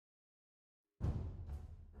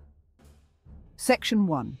Section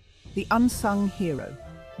 1. The Unsung Hero.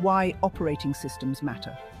 Why operating systems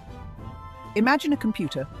matter. Imagine a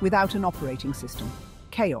computer without an operating system.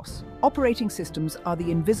 Chaos. Operating systems are the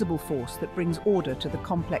invisible force that brings order to the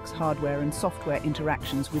complex hardware and software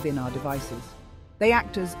interactions within our devices. They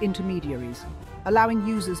act as intermediaries, allowing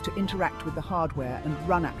users to interact with the hardware and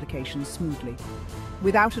run applications smoothly.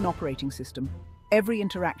 Without an operating system, every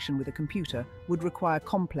interaction with a computer would require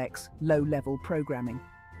complex, low-level programming.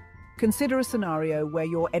 Consider a scenario where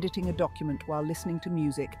you're editing a document while listening to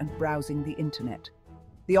music and browsing the internet.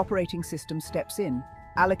 The operating system steps in,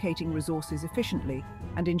 allocating resources efficiently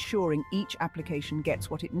and ensuring each application gets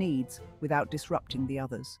what it needs without disrupting the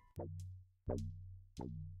others.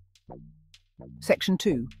 Section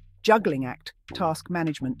 2. Juggling act, task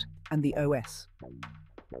management, and the OS.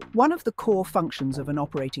 One of the core functions of an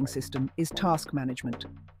operating system is task management,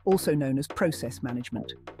 also known as process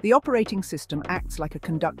management. The operating system acts like a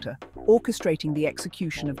conductor, orchestrating the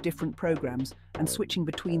execution of different programs and switching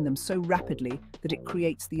between them so rapidly that it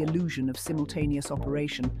creates the illusion of simultaneous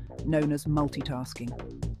operation, known as multitasking.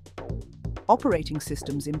 Operating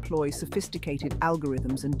systems employ sophisticated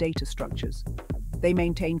algorithms and data structures. They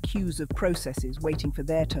maintain queues of processes waiting for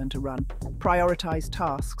their turn to run, prioritize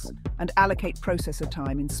tasks, and allocate processor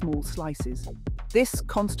time in small slices. This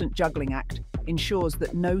constant juggling act ensures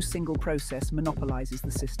that no single process monopolizes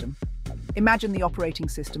the system. Imagine the operating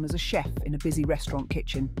system as a chef in a busy restaurant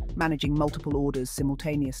kitchen, managing multiple orders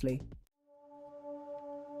simultaneously.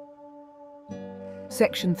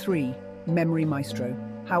 Section 3. Memory Maestro.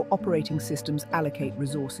 How operating systems allocate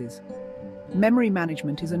resources. Memory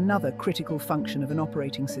management is another critical function of an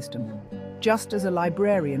operating system. Just as a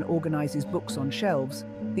librarian organizes books on shelves,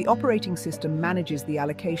 the operating system manages the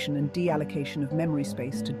allocation and deallocation of memory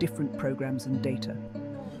space to different programs and data.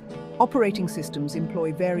 Operating systems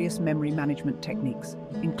employ various memory management techniques,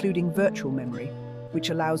 including virtual memory, which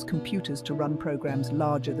allows computers to run programs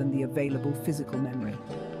larger than the available physical memory.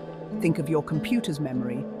 Think of your computer's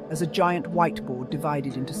memory as a giant whiteboard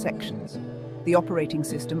divided into sections. The operating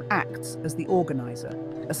system acts as the organizer,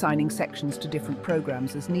 assigning sections to different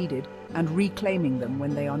programs as needed and reclaiming them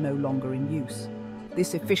when they are no longer in use.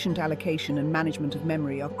 This efficient allocation and management of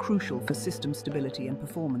memory are crucial for system stability and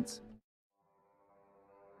performance.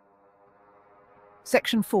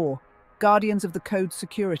 Section 4. Guardians of the Code's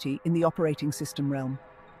security in the operating system realm.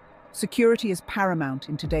 Security is paramount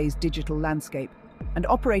in today's digital landscape, and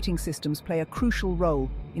operating systems play a crucial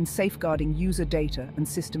role in safeguarding user data and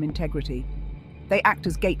system integrity. They act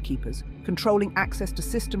as gatekeepers, controlling access to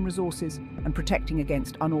system resources and protecting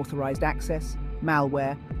against unauthorized access,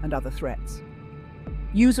 malware, and other threats.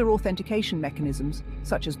 User authentication mechanisms,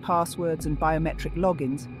 such as passwords and biometric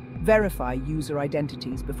logins, verify user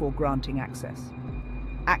identities before granting access.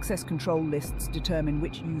 Access control lists determine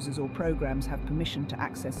which users or programs have permission to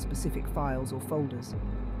access specific files or folders.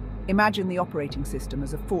 Imagine the operating system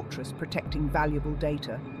as a fortress protecting valuable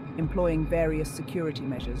data, employing various security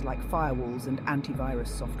measures like firewalls and antivirus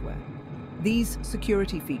software. These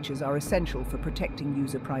security features are essential for protecting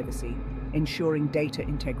user privacy, ensuring data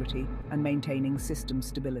integrity, and maintaining system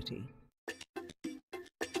stability.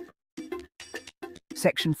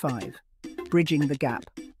 Section 5. Bridging the gap.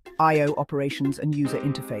 I/O operations and user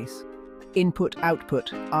interface.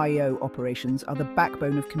 Input-output I/O operations are the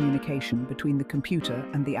backbone of communication between the computer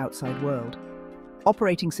and the outside world.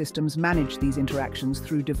 Operating systems manage these interactions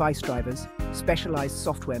through device drivers, specialized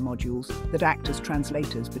software modules that act as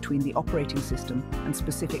translators between the operating system and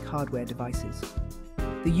specific hardware devices.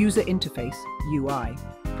 The user interface, UI,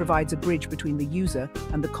 provides a bridge between the user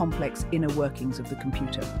and the complex inner workings of the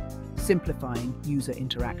computer, simplifying user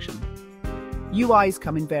interaction. UIs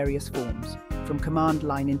come in various forms, from command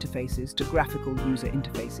line interfaces to graphical user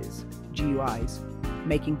interfaces, GUIs,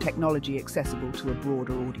 making technology accessible to a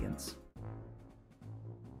broader audience.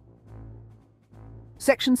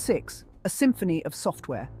 Section 6. A symphony of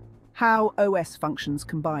software. How OS functions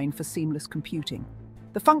combine for seamless computing.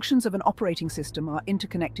 The functions of an operating system are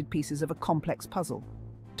interconnected pieces of a complex puzzle.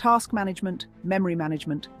 Task management, memory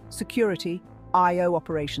management, security, I/O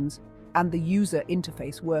operations, and the user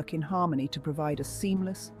interface work in harmony to provide a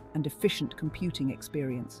seamless and efficient computing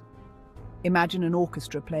experience. Imagine an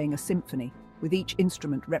orchestra playing a symphony, with each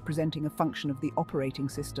instrument representing a function of the operating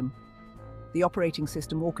system. The operating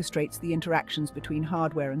system orchestrates the interactions between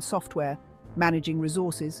hardware and software, managing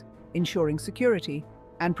resources, ensuring security,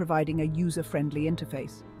 and providing a user-friendly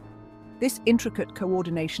interface. This intricate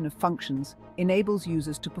coordination of functions enables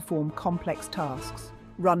users to perform complex tasks,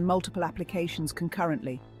 run multiple applications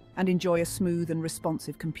concurrently, and enjoy a smooth and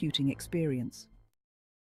responsive computing experience.